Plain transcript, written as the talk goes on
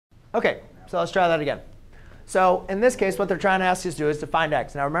OK, so let's try that again. So in this case, what they're trying to ask us to do is to find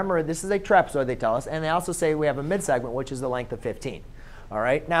x. Now remember, this is a trapezoid, they tell us. And they also say we have a midsegment, which is the length of 15. All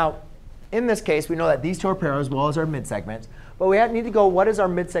right. Now, in this case, we know that these two are pairs as well as our midsegments. But we need to go, what is our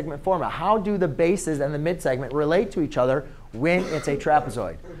midsegment formula? How do the bases and the midsegment relate to each other when it's a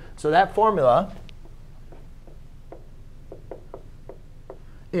trapezoid? So that formula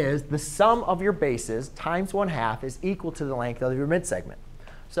is the sum of your bases times 1/2 is equal to the length of your midsegment.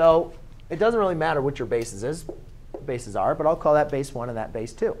 So it doesn't really matter what your bases are, but I'll call that base 1 and that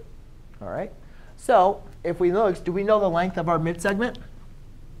base 2. All right. So if we look, do we know the length of our midsegment?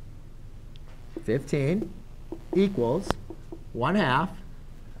 15 equals 1/2.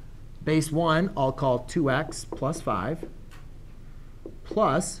 Base 1 I'll call 2x plus 5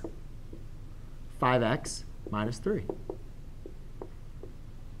 plus 5x minus 3.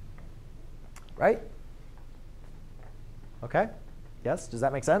 Right? OK? Yes? Does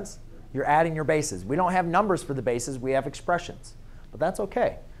that make sense? You're adding your bases. We don't have numbers for the bases. We have expressions. But that's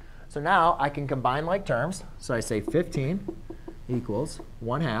OK. So now I can combine like terms. So I say 15 equals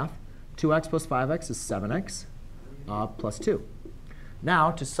 1/2. 2x plus 5x is 7x plus 2. Now,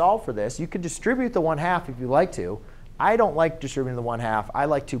 to solve for this, you could distribute the 1/2 if you like to. I don't like distributing the 1/2. I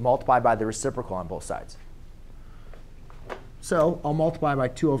like to multiply by the reciprocal on both sides. So I'll multiply by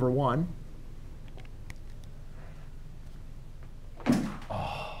 2 over 1.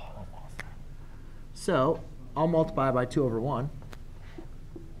 So I'll multiply by 2 over 1.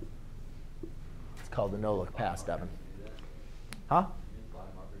 It's called the no-look pass, Devin. Huh?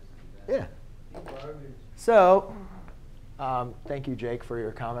 Yeah. So thank you, Jake, for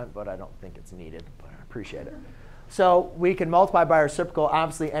your comment, but I don't think it's needed. But I appreciate it. So we can multiply by our reciprocal.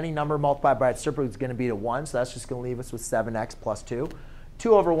 Obviously, any number multiplied by its reciprocal is going to be to 1. So that's just going to leave us with 7x plus 2.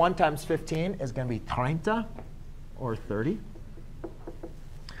 2 over 1 times 15 is going to be 30, or 30.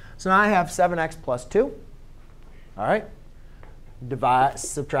 So now I have 7x plus 2. All right.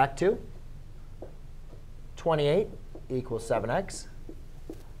 Subtract 2. 28 equals 7x.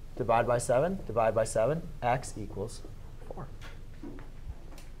 Divide by 7. Divide by 7. X equals 4.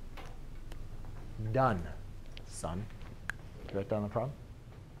 Done, son. Write down the problem.